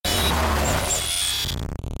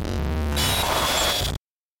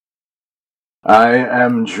I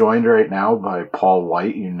am joined right now by Paul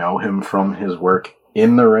White. You know him from his work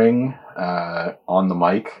in the ring, on the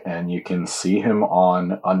mic, and you can see him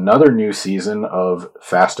on another new season of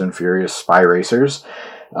Fast and Furious Spy Racers.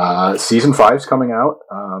 Season 5's coming out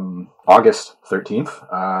August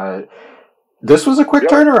 13th. This was a quick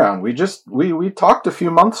turnaround. We talked a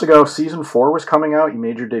few months ago. Season 4 was coming out. You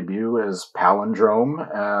made your debut as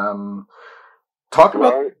Palindrome. Talk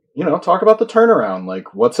about the turnaround.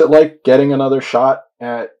 Like, what's it like getting another shot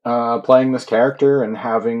at playing this character and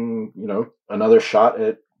having, another shot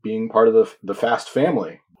at being part of the Fast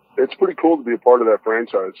family? It's pretty cool to be a part of that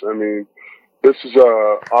franchise. I mean, this is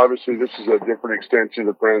obviously a different extension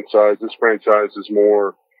of the franchise. This franchise is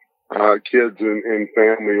more kids and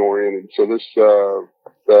family oriented. So this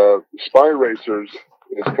Spy Racers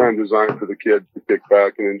is kind of designed for the kids to kick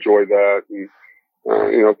back and enjoy that, and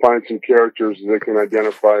find some characters they can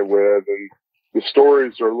identify with, and the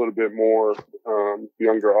stories are a little bit more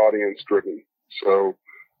younger audience driven. So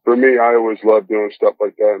for me, I always love doing stuff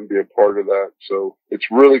like that and be a part of that. So it's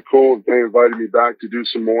really cool. They invited me back to do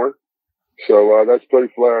some more. So that's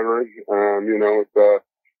pretty flattering.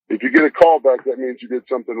 If you get a call back, that means you did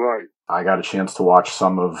something right. I got a chance to watch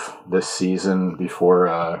some of this season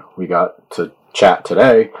before we got to chat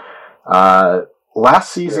today.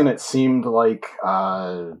 Last season, it seemed like,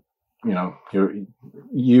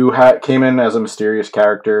 you came in as a mysterious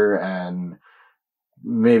character and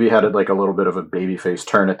maybe had a little bit of a babyface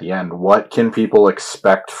turn at the end. What can people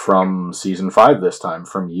expect from season 5 this time,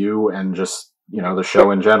 from you and just, the show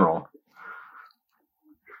in general?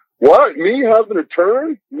 What? Me having a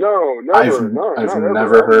turn? No, never. I've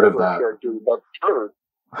never heard of that. About the turn.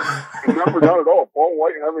 Never, not at all. Paul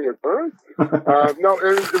White having a turn? No,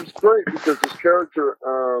 it was great because this character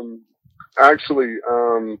actually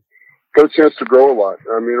got a chance to grow a lot.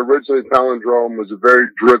 I mean, originally Palindrome was a very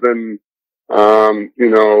driven,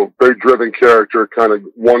 character, kind of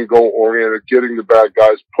one goal oriented, getting the bad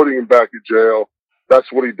guys, putting them back in jail.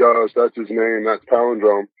 That's what he does. That's his name. That's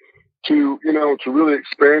Palindrome. To really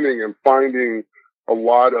expanding and finding a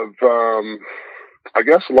lot of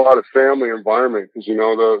family environment, because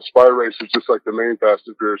the Spy Racers, just like the main Fast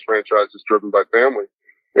and Furious franchise, is driven by family,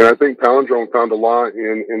 and I think Palindrome found a lot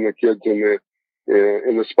in the kids in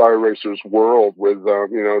the Spy Racers world with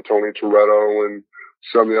Tony Toretto and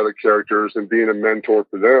some of the other characters, and being a mentor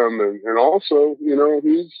for them, and also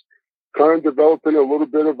he's kind of developing a little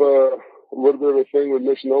bit of a thing with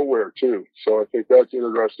Miss Nowhere too. So I think that's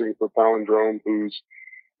interesting for Palindrome, who's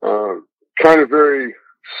kind of very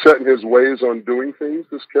set in his ways on doing things,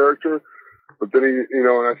 this character. But then and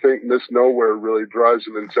I think Miss Nowhere really drives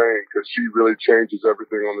him insane, because she really changes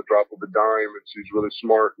everything on the drop of a dime, and she's really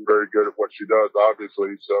smart and very good at what she does,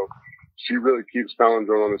 obviously. So she really keeps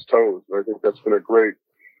Palindrome on his toes. And I think that's been a great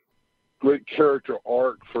character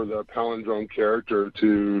arc for the Palindrome character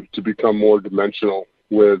to become more dimensional,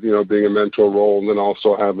 with being a mentor role, and then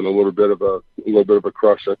also having a little bit of a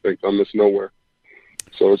crush, I think, on Miss Nowhere.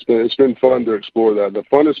 So it's been fun to explore that. The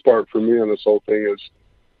funnest part for me on this whole thing is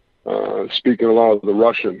speaking a lot of the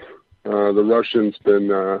Russian. The Russian's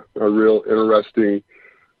been a real interesting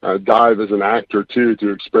dive as an actor too, to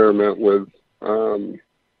experiment with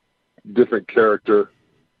different character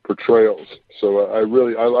portrayals. So I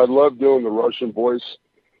love doing the Russian voice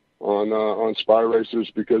on Spy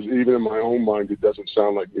Racers, because even in my own mind, it doesn't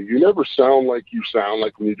sound like me. You never sound like you sound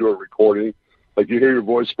like when you do a recording. Like, you hear your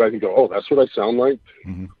voice back and go, oh, that's what I sound like?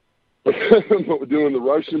 Mm-hmm. But doing the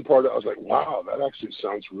Russian part, I was like, wow, that actually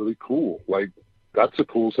sounds really cool. Like, that's a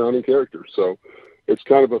cool sounding character. So it's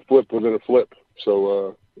kind of a flip within a flip.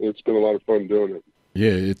 So it's been a lot of fun doing it.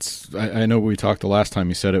 Yeah, I know we talked the last time.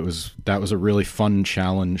 You said that was a really fun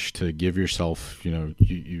challenge to give yourself.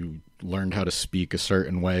 You learned how to speak a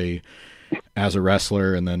certain way as a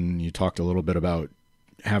wrestler, and then you talked a little bit about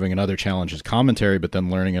having another challenge as commentary, but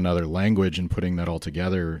then learning another language and putting that all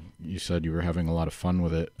together. You said you were having a lot of fun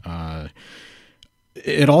with it.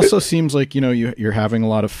 It also seems like, you're having a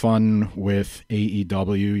lot of fun with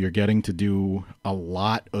AEW. You're getting to do a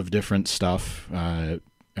lot of different stuff.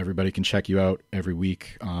 Everybody can check you out every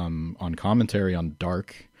week on commentary on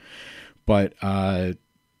Dark. But,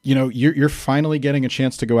 you're finally getting a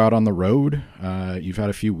chance to go out on the road. You've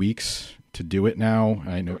had a few weeks to do it now.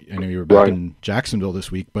 I know you were back in Jacksonville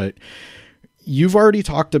this week, but you've already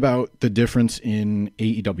talked about the difference in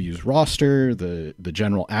AEW's roster, the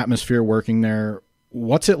general atmosphere working there.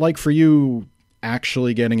 What's it like for you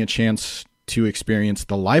actually getting a chance to experience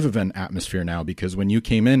the live event atmosphere now? Because when you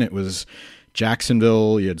came in, it was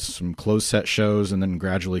Jacksonville, you had some closed set shows, and then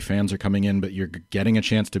gradually fans are coming in, but you're getting a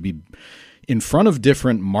chance to be in front of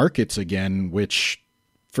different markets again, which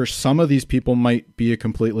for some of these people might be a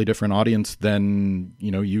completely different audience than, you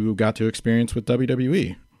know, you got to experience with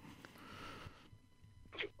WWE.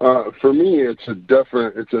 For me, it's a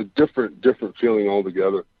different feeling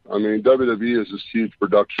altogether. I mean, WWE is this huge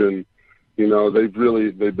production. You know, they've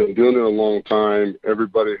been doing it a long time.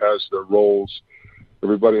 Everybody has their roles.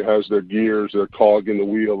 Everybody has their gears, their cog in the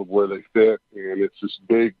wheel of where they fit. And it's this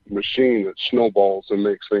big machine that snowballs and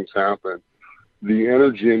makes things happen. The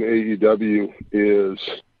energy in AEW is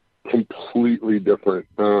completely different.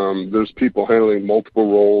 There's people handling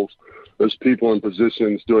multiple roles. There's people in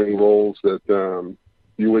positions doing roles that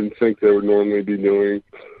you wouldn't think they would normally be doing.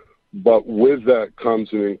 But with that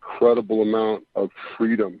comes an incredible amount of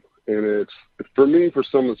freedom. And it's, for me, for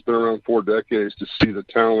someone that's been around 4 decades, to see the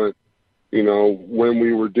talent, you know, when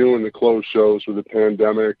we were doing the closed shows with the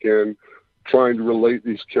pandemic and trying to relate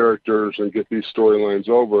these characters and get these storylines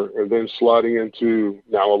over, and then sliding into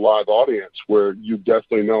now a live audience where you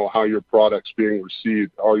definitely know how your product's being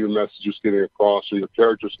received, all your messages getting across, or your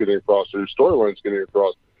characters getting across, or your storylines getting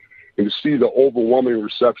across, and to see the overwhelming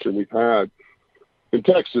reception we've had in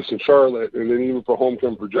Texas and Charlotte, and then even for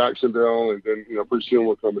Homecoming for Jacksonville, and then, you know, pretty soon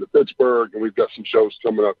we're coming to Pittsburgh, and we've got some shows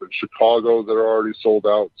coming up in Chicago that are already sold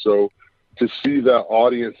out. So to see that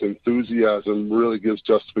audience enthusiasm really gives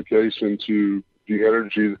justification to the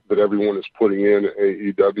energy that everyone is putting in at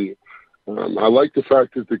AEW. I like the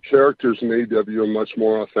fact that the characters in AEW are much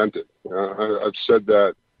more authentic. I've said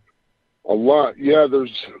that a lot. Yeah,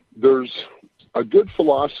 there's a good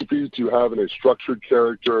philosophy to having a structured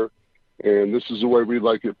character, and this is the way we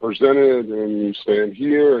like it presented, and you stand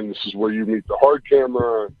here, and this is where you meet the hard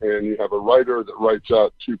camera, and you have a writer that writes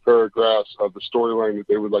out 2 paragraphs of the storyline that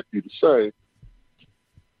they would like you to say.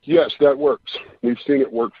 Yes, that works. We've seen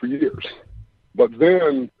it work for years. But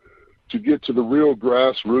then to get to the real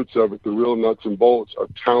grassroots of it, the real nuts and bolts of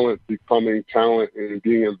talent becoming talent and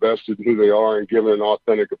being invested in who they are and giving an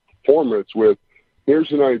authentic performance with,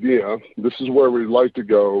 here's an idea, this is where we'd like to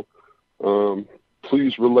go,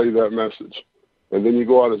 please relay that message. And then you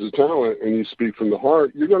go out as a talent and you speak from the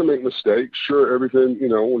heart. You're going to make mistakes. Sure, everything, you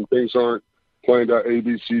know, when things aren't planned out A,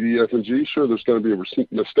 B, C, D, F, and G, sure, there's going to be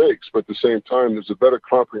mistakes. But at the same time, there's a better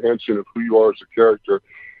comprehension of who you are as a character.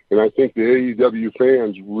 And I think the AEW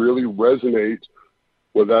fans really resonate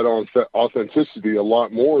with that authenticity a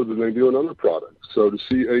lot more than they do in other products. So to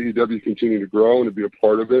see AEW continue to grow and to be a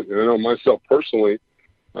part of it, and I know myself personally,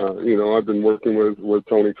 you know, I've been working with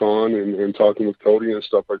Tony Khan and talking with Cody and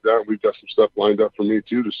stuff like that. We've got some stuff lined up for me,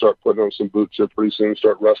 too, to start putting on some boots here pretty soon and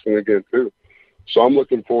start wrestling again, too. So I'm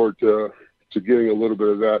looking forward to getting a little bit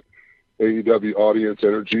of that AEW audience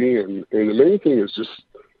energy. And the main thing is just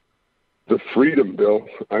the freedom, Bill.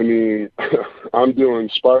 I mean, I'm doing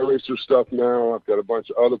Spy Racer stuff now. I've got a bunch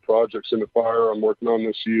of other projects in the fire I'm working on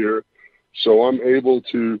this year. So I'm able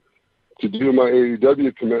to do my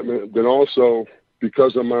AEW commitment, then also,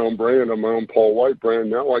 because of my own brand, I'm my own Paul White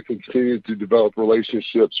brand, now I can continue to develop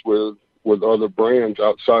relationships with other brands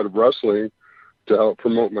outside of wrestling to help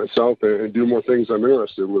promote myself and do more things I'm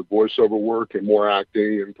interested with, voiceover work and more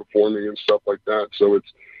acting and performing and stuff like that. So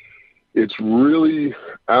it's really,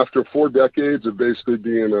 after 4 decades of basically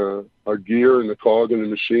being a gear and the cog in the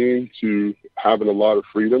machine to having a lot of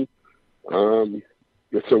freedom,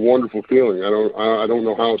 it's a wonderful feeling. I don't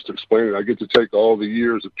know how else to explain it. I get to take all the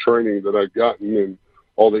years of training that I've gotten and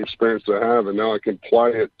all the experience I have, and now I can apply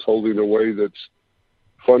it totally in a way that's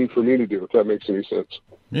fun for me to do, if that makes any sense.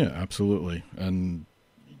 Yeah, absolutely. And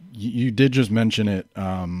you did just mention it,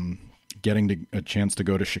 getting a chance to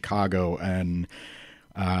go to Chicago, and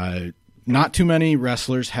not too many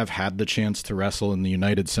wrestlers have had the chance to wrestle in the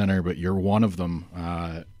United Center, but you're one of them.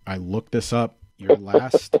 I looked this up. Your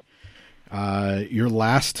last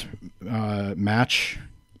match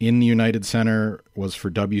in the United Center was for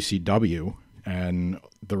WCW, and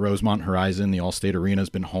the Rosemont Horizon, the Allstate Arena, has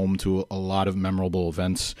been home to a lot of memorable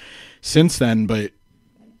events since then. But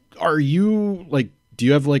do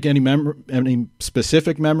you have like any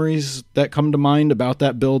specific memories that come to mind about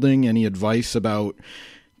that building? Any advice about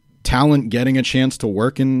talent getting a chance to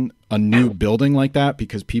work in a new building like that?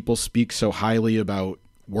 Because people speak so highly about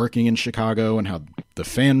working in Chicago and how the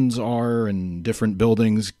fans are and different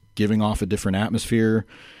buildings giving off a different atmosphere.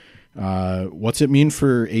 What's it mean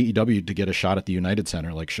for AEW to get a shot at the United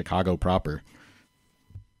Center, like Chicago proper?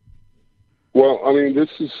 Well, I mean, this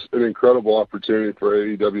is an incredible opportunity for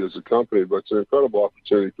AEW as a company, but it's an incredible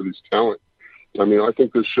opportunity for these talent. I mean, I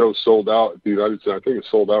think this show sold out at the United Center. I think it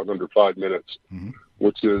sold out in under 5 minutes,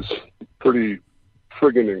 which is pretty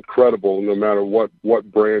friggin' incredible no matter what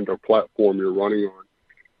brand or platform you're running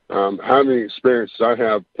on. Having experiences I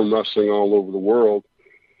have from wrestling all over the world,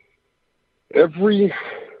 Every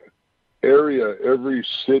area, every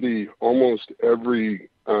city, almost every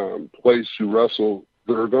place you wrestle,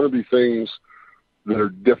 there are going to be things that are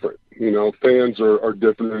different. You know, fans are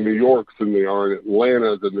different in New York than they are in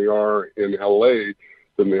Atlanta, than they are in LA,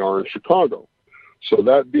 than they are in Chicago. So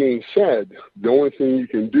that being said, the only thing you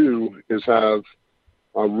can do is have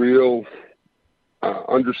a real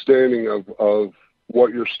understanding of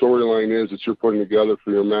what your storyline is that you're putting together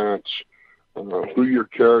for your match, who your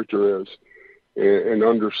character is, and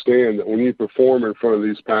understand that when you perform in front of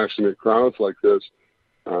these passionate crowds like this,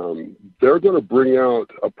 they're going to bring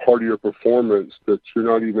out a part of your performance that you're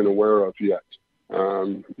not even aware of yet.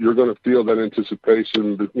 You're going to feel that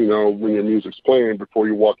anticipation, you know, when your music's playing before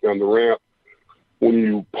you walk down the ramp. When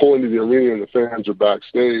you pull into the arena and the fans are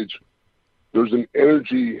backstage, there's an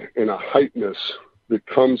energy and a hypeness that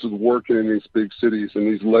comes with working in these big cities, in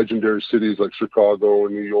these legendary cities like Chicago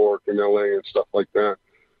and New York and LA and stuff like that.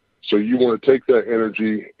 So you want to take that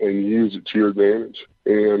energy and use it to your advantage.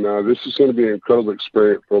 And this is going to be an incredible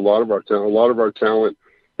experience for a lot of our talent. A lot of our talent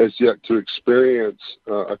has yet to experience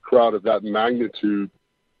a crowd of that magnitude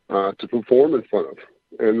to perform in front of.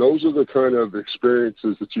 And those are the kind of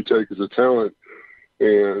experiences that you take as a talent.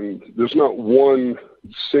 And there's not one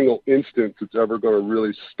single instance that's ever going to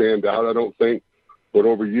really stand out, I don't think. But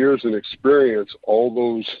over years and experience, all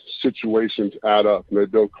those situations add up, and they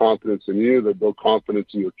build confidence in you, they build confidence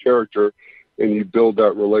in your character, and you build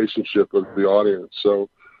that relationship with the audience. So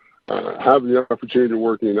having the opportunity to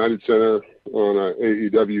work in the United Center on an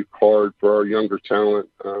AEW card for our younger talent,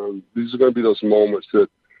 these are going to be those moments that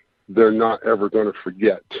they're not ever going to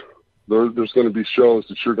forget. There's going to be shows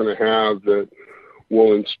that you're going to have that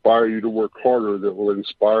will inspire you to work harder, that will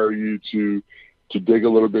inspire you to dig a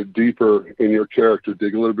little bit deeper in your character,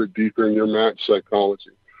 dig a little bit deeper in your match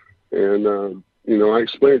psychology. And, you know, I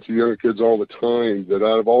explain it to younger kids all the time that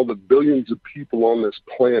out of all the billions of people on this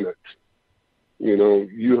planet, you know,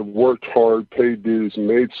 you have worked hard, paid dues,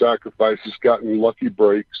 made sacrifices, gotten lucky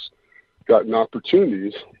breaks, gotten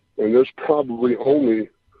opportunities, and there's probably only,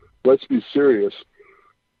 let's be serious,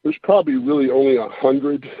 there's probably really only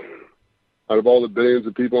 100 out of all the billions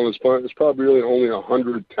of people on this planet, there's probably really only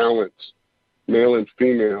 100 talents, male and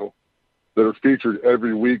female, that are featured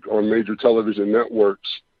every week on major television networks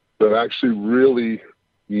that actually really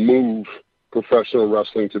move professional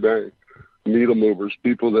wrestling today. Needle movers,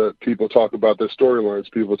 people talk about their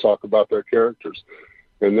storylines, people talk about their characters.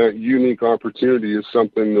 And that unique opportunity is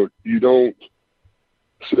something that you don't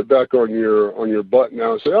sit back on your butt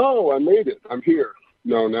now and say, oh, I made it, I'm here.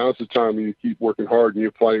 No, now's the time when you keep working hard and you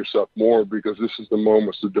apply yourself more, because this is the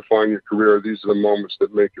moments that define your career. These are the moments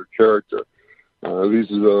that make your character. These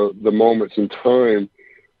are the moments in time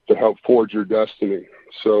to help forge your destiny.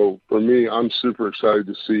 So for me, I'm super excited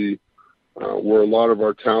to see where a lot of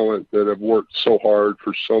our talent that have worked so hard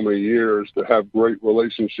for so many years to have great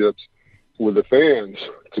relationships with the fans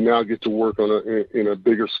to now get to work in a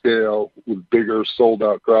bigger scale with bigger sold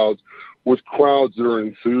out crowds, with crowds that are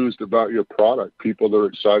enthused about your product, people that are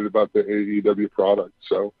excited about the AEW product.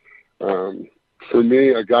 So for me,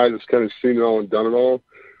 a guy that's kind of seen it all and done it all,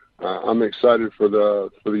 I'm excited for the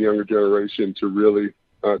younger generation to really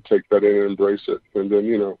take that in and embrace it. And then,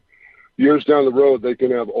 you know, years down the road, they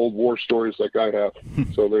can have old war stories like I have.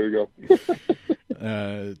 So there you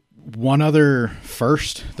go. One other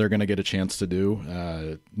first they're going to get a chance to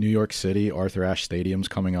do, New York City, Arthur Ashe Stadium's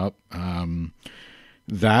coming up.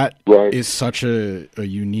 That right. is such a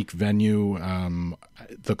unique venue.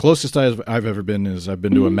 The closest I've ever been is I've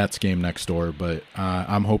been to a Mets game next door, but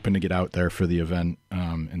I'm hoping to get out there for the event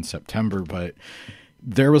in September. But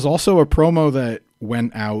there was also a promo that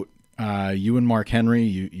went out. You and Mark Henry,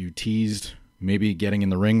 you teased maybe getting in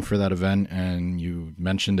the ring for that event, and you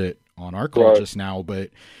mentioned it on our call just now. But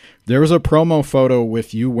there was a promo photo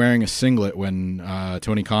with you wearing a singlet when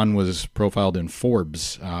Tony Khan was profiled in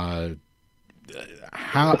Forbes.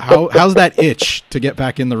 How's that itch to get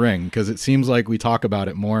back in the ring? Because it seems like we talk about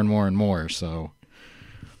it more and more and more. So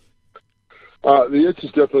the itch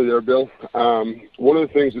is definitely there, Bill. One of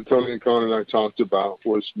the things that Tony Khan and I talked about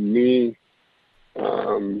was me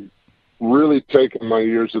really taking my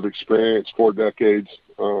years of experience,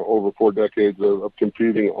 over 4 decades of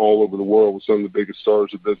competing all over the world with some of the biggest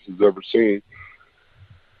stars that this has ever seen.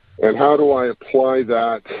 And how do I apply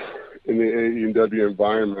that in the AEW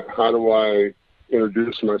environment? How do I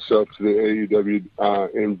introduce myself to the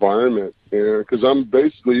AEW environment? Because I'm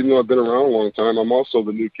basically, even though I've been around a long time, I'm also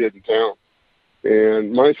the new kid in town.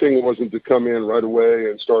 And my thing wasn't to come in right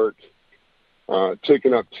away and start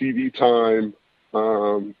taking up TV time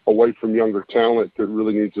away from younger talent that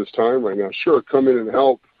really needs this time right now. Sure, come in and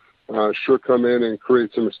help sure come in and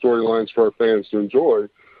create some storylines for our fans to enjoy,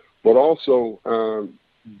 but also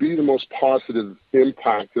be the most positive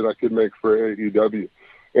impact that I could make for AEW.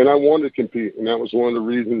 And I wanted to compete, and that was one of the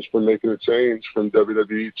reasons for making a change from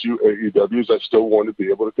WWE to AEW is I still wanted to be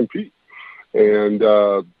able to compete. And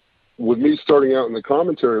with me starting out in the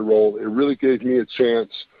commentary role, it really gave me a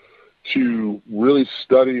chance to really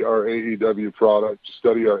study our AEW product,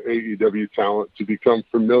 study our AEW talent, to become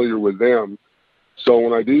familiar with them. So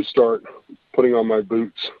when I do start putting on my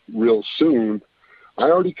boots real soon, I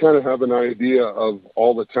already kind of have an idea of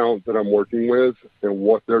all the talent that I'm working with and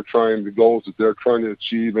what they're trying, the goals that they're trying to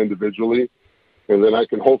achieve individually. And then I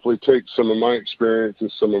can hopefully take some of my experience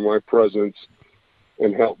and some of my presence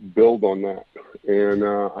and help build on that. And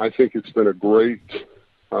I think it's been a great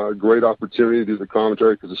opportunity to do the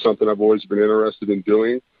commentary because it's something I've always been interested in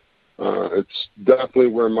doing. It's definitely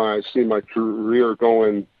where I see my career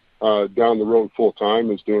going down the road full time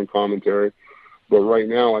is doing commentary. But right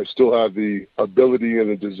now I still have the ability and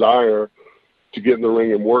the desire to get in the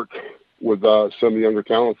ring and work with some of the younger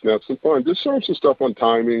talents and have some fun. Just some stuff on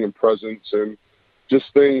timing and presence and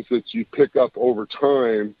just things that you pick up over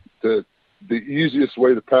time that the easiest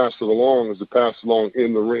way to pass it along is to pass it along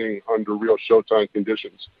in the ring under real Showtime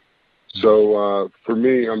conditions. So for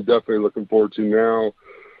me, I'm definitely looking forward to now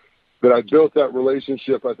that I built that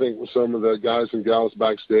relationship, I think, with some of the guys and gals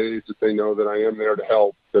backstage, that they know that I am there to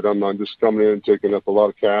help, that I'm not just coming in and taking up a lot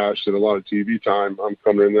of cash and a lot of TV time. I'm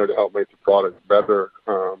coming in there to help make the product better.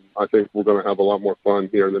 I think we're going to have a lot more fun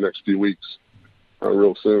here in the next few weeks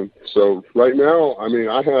real soon. So right now, I mean,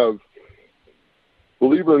 I have,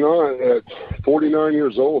 believe it or not, at 49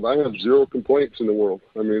 years old, I have zero complaints in the world.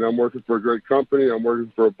 I mean, I'm working for a great company. I'm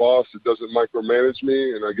working for a boss that doesn't micromanage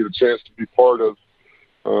me, and I get a chance to be part of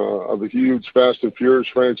a huge Fast and Furious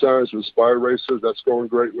franchise with Spy Racer. That's going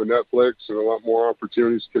great with Netflix and a lot more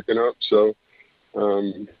opportunities kicking up. So,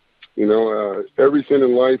 everything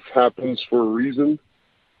in life happens for a reason.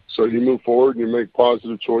 So you move forward and you make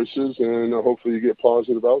positive choices, and hopefully you get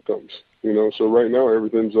positive outcomes. So right now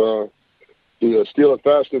everything's to steal a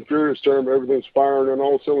Fast and Furious term, everything's firing on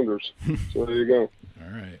all cylinders. So there you go.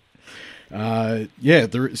 All right.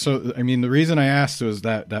 The reason I asked was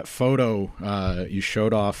that photo, you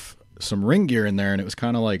showed off some ring gear in there, and it was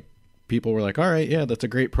kind of like people were like, all right, yeah, that's a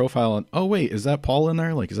great profile. And oh wait, is that Paul in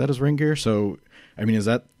there? Like, is that his ring gear? So, I mean, is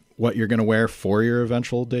that what you're going to wear for your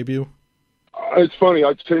eventual debut? It's funny.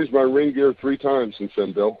 I've changed my ring gear 3 times since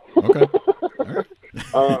then, Bill. Okay.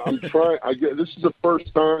 All right. I'm trying. This is the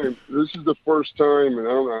first time, and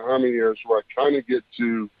I don't know how many years where I kind of get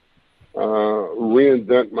to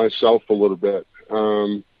reinvent myself a little bit.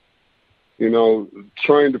 Trying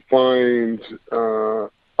to find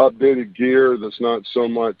updated gear that's not so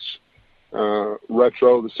much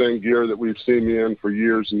retro, the same gear that we've seen me in for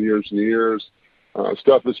years and years and years.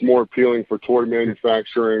 Stuff that's more appealing for toy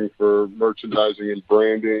manufacturing, for merchandising and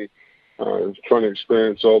branding. Trying to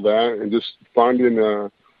experience all that and just finding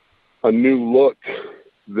a new look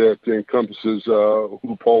that encompasses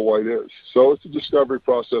who Paul White is. So it's a discovery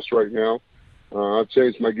process right now. I've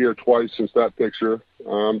changed my gear twice since that picture.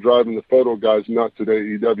 I'm driving the photo guys nuts at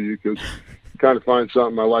AEW because I kind of find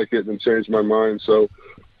something, I like it, and change my mind. So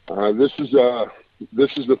this is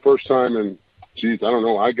the first time in, I don't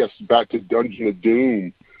know, I guess back to Dungeon of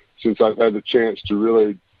Doom, since I've had the chance to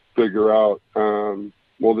really figure out,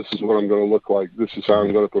 this is what I'm going to look like. This is how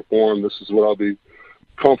I'm going to perform. This is what I'll be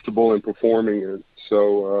comfortable in performing in.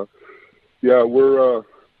 So,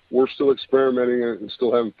 we're still experimenting and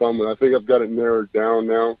still having fun with it. I think I've got it narrowed down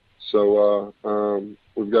now. So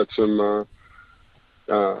we've got some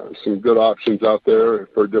good options out there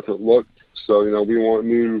for a different look. So, we want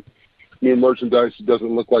new merchandise that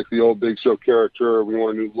doesn't look like the old Big Show character. We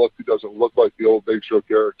want a new look that doesn't look like the old Big Show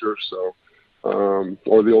character. So,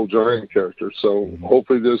 or the old Giant character. So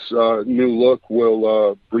hopefully this new look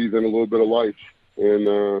will breathe in a little bit of life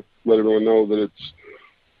and let everyone know that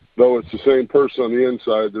though it's the same person on the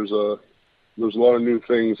inside, there's a lot of new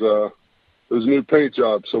things. There's a new paint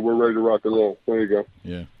job, so we're ready to rock and roll. There you go.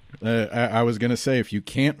 Yeah. I was going to say, if you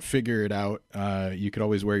can't figure it out, you could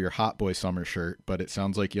always wear your Hot Boy summer shirt, but it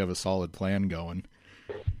sounds like you have a solid plan going.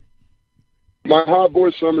 My Hot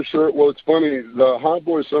Boy summer shirt, well, it's funny. The Hot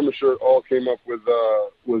Boy summer shirt all came up with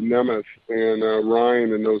Nemeth and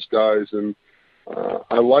Ryan and those guys, and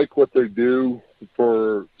I like what they do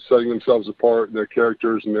for setting themselves apart, their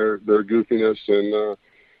characters and their goofiness, and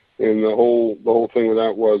the whole thing with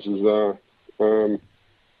that was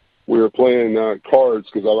we were playing cards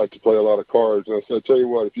because I like to play a lot of cards, and I said, I tell you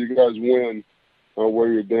what, if you guys win, I'll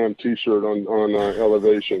wear your damn T-shirt on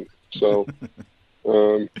Elevation. So.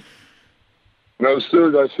 Now, as soon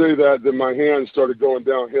as I say that, then my hands started going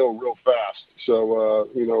downhill real fast. So,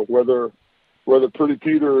 whether Pretty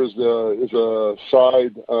Peter is a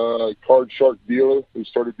side card shark dealer who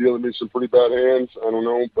started dealing me some pretty bad hands, I don't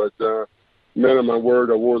know. But man of my word,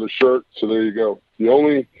 I wore the shirt. So there you go. The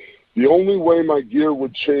only way my gear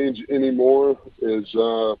would change anymore is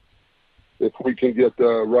if we can get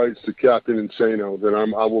the rights to Captain Insano. Then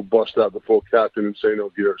I will bust out the full Captain Insano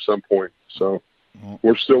gear at some point. So.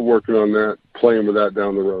 We're still working on that, playing with that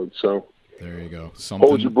down the road. So there you go.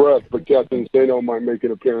 Hold your breath, but Captain Insano might make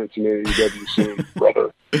an appearance in AEW soon,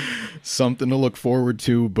 brother. Something to look forward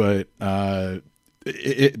to, but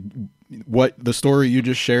what the story you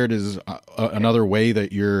just shared is another way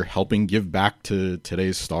that you're helping give back to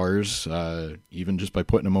today's stars, even just by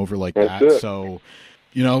putting them over like that. So,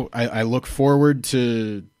 I look forward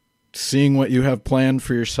to seeing what you have planned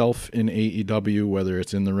for yourself in AEW, whether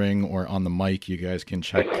it's in the ring or on the mic. You guys can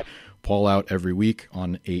check Paul out every week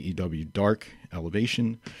on AEW Dark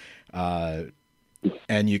Elevation.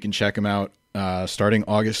 And you can check him out starting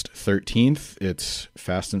August 13th. It's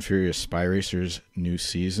Fast and Furious Spy Racers new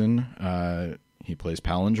season. He plays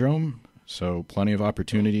Palindrome, so plenty of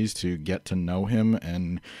opportunities to get to know him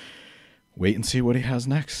and wait and see what he has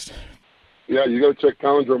next. Yeah, you got to check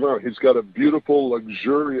Palindrome out. He's got a beautiful,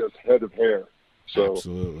 luxurious head of hair. So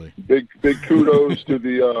absolutely, big kudos to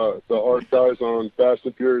the art guys on Fast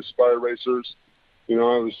and Furious Spy Racers. I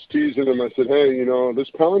was teasing him. I said, hey,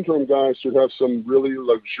 this Palindrome guy should have some really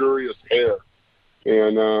luxurious hair.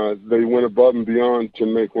 And they went above and beyond to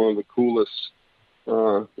make one of the coolest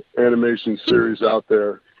animation series out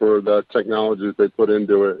there for the technology that they put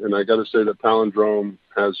into it. And I got to say that Palindrome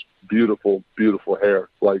has beautiful, beautiful hair.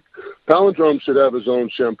 Like, Palindrome should have his own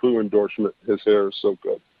shampoo endorsement. His hair is so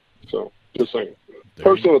good. So, just saying.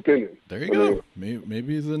 Personal opinion. There you go.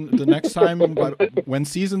 Maybe the next time, when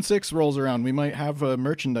season 6 rolls around, we might have a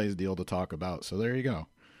merchandise deal to talk about. So there you go.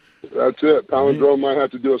 That's it. Palindrome might have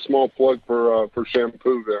to do a small plug for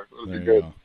shampoo there. That'd be good.